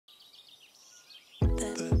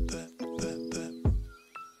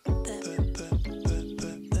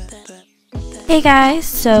Hey guys,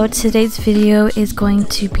 so today's video is going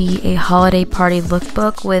to be a holiday party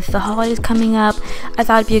lookbook. With the holidays coming up, I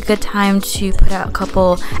thought it'd be a good time to put out a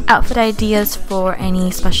couple outfit ideas for any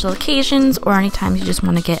special occasions or any times you just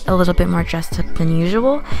want to get a little bit more dressed up than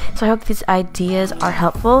usual. So I hope these ideas are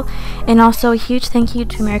helpful, and also a huge thank you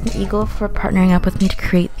to American Eagle for partnering up with me to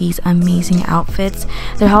create these amazing outfits.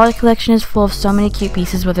 Their holiday collection is full of so many cute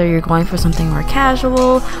pieces, whether you're going for something more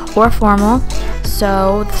casual or formal.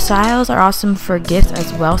 So the styles are awesome for gifts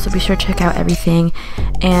as well, so be sure to check out everything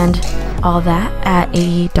and all that at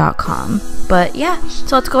 80.com. But yeah,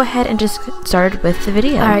 so let's go ahead and just get started with the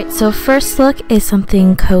video. Alright, so first look is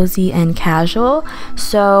something cozy and casual.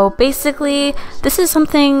 So basically, this is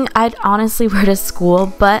something I'd honestly wear to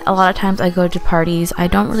school, but a lot of times I go to parties. I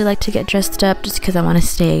don't really like to get dressed up just because I want to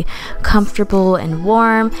stay comfortable and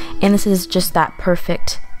warm, and this is just that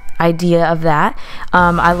perfect idea of that.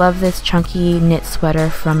 I love this chunky knit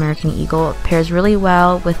sweater from American Eagle. It pairs really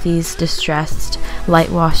well with these distressed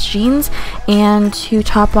light wash jeans, and to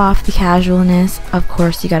top off the casualness, of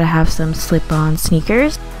course, you gotta have some slip-on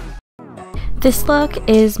sneakers. This look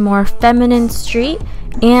is more feminine street,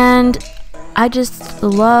 and I just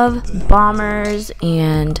love bombers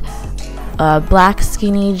and black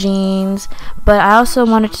skinny jeans, but I also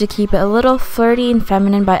wanted to keep it a little flirty and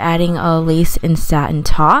feminine by adding a lace and satin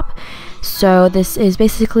top. So this is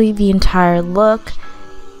basically the entire look.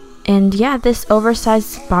 And yeah, this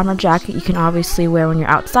oversized bomber jacket you can obviously wear when you're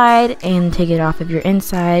outside and take it off if you're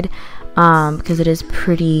inside, because it is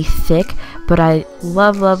pretty thick. But I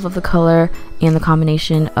love the color and the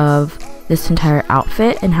combination of this entire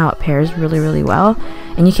outfit and how it pairs really well.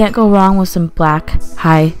 And you can't go wrong with some black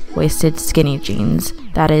high-waisted skinny jeans.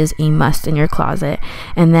 That is a must in your closet.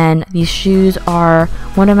 And then these shoes are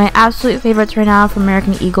one of my absolute favorites right now from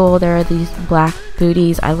American Eagle. There are these black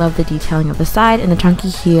booties. I love the detailing of the side, and the chunky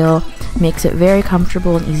heel makes it very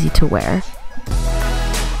comfortable and easy to wear.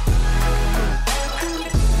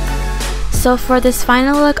 So for this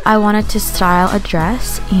final look, I wanted to style a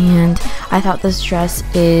dress, and I thought this dress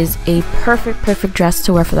is a perfect dress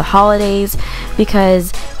to wear for the holidays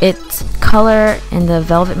because its color and the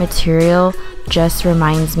velvet material just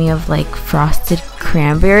reminds me of like frosted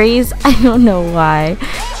cranberries. I don't know why.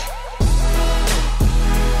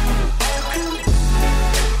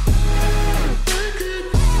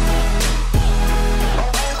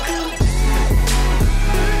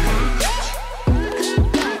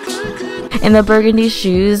 And the burgundy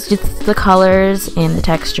shoes, just the colors and the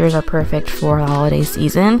textures are perfect for the holiday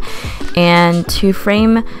season. And to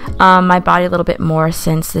frame my body a little bit more,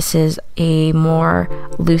 since this is a more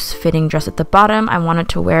loose fitting dress at the bottom, I wanted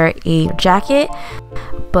to wear a jacket.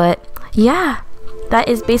 But yeah, that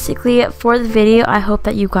is basically it for the video. I hope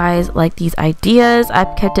that you guys like these ideas.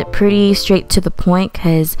 I've kept it pretty straight to the point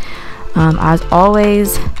because as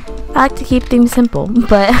always, I like to keep things simple.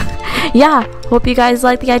 But yeah, hope you guys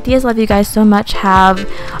like the ideas. Love you guys so much. Have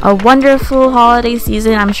a wonderful holiday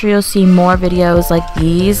season. I'm sure you'll see more videos like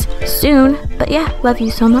these soon. But yeah, love you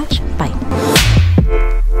so much. Bye.